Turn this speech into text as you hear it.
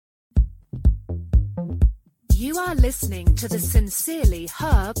You are listening to the Sincerely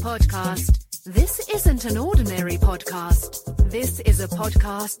Her podcast. This isn't an ordinary podcast. This is a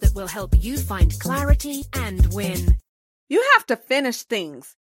podcast that will help you find clarity and win. You have to finish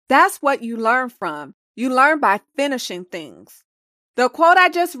things. That's what you learn from. You learn by finishing things. The quote I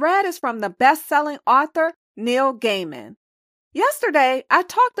just read is from the best-selling author, Neil Gaiman. Yesterday, I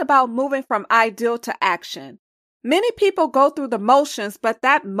talked about moving from ideal to action. Many people go through the motions, but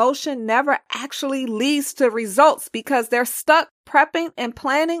that motion never actually leads to results because they're stuck prepping and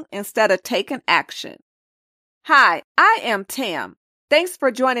planning instead of taking action. Hi, I am Tam. Thanks for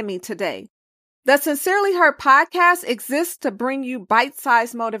joining me today. The Sincerely Her podcast exists to bring you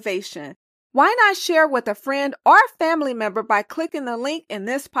bite-sized motivation. Why not share with a friend or family member by clicking the link in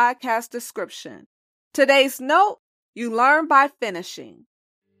this podcast description? Today's note, you learn by finishing.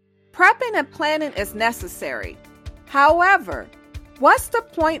 Prepping and planning is necessary. However, what's the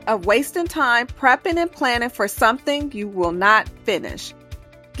point of wasting time prepping and planning for something you will not finish?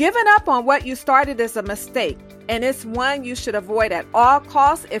 Giving up on what you started is a mistake, and it's one you should avoid at all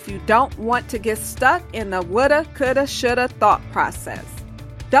costs if you don't want to get stuck in the woulda, coulda, shoulda thought process.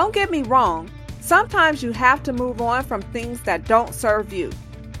 Don't get me wrong, sometimes you have to move on from things that don't serve you,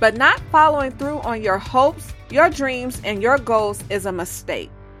 but not following through on your hopes, your dreams, and your goals is a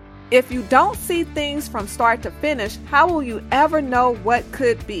mistake. If you don't see things from start to finish, how will you ever know what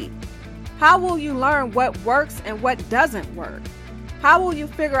could be? How will you learn what works and what doesn't work? How will you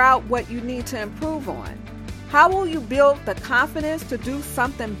figure out what you need to improve on? How will you build the confidence to do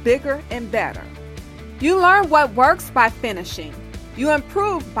something bigger and better? You learn what works by finishing. You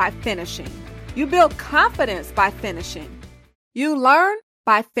improve by finishing. You build confidence by finishing. You learn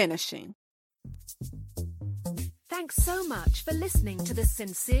by finishing. Thanks so much for listening to the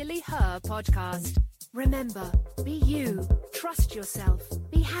Sincerely Her podcast. Remember, be you, trust yourself,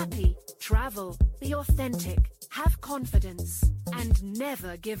 be happy, travel, be authentic, have confidence, and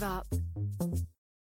never give up.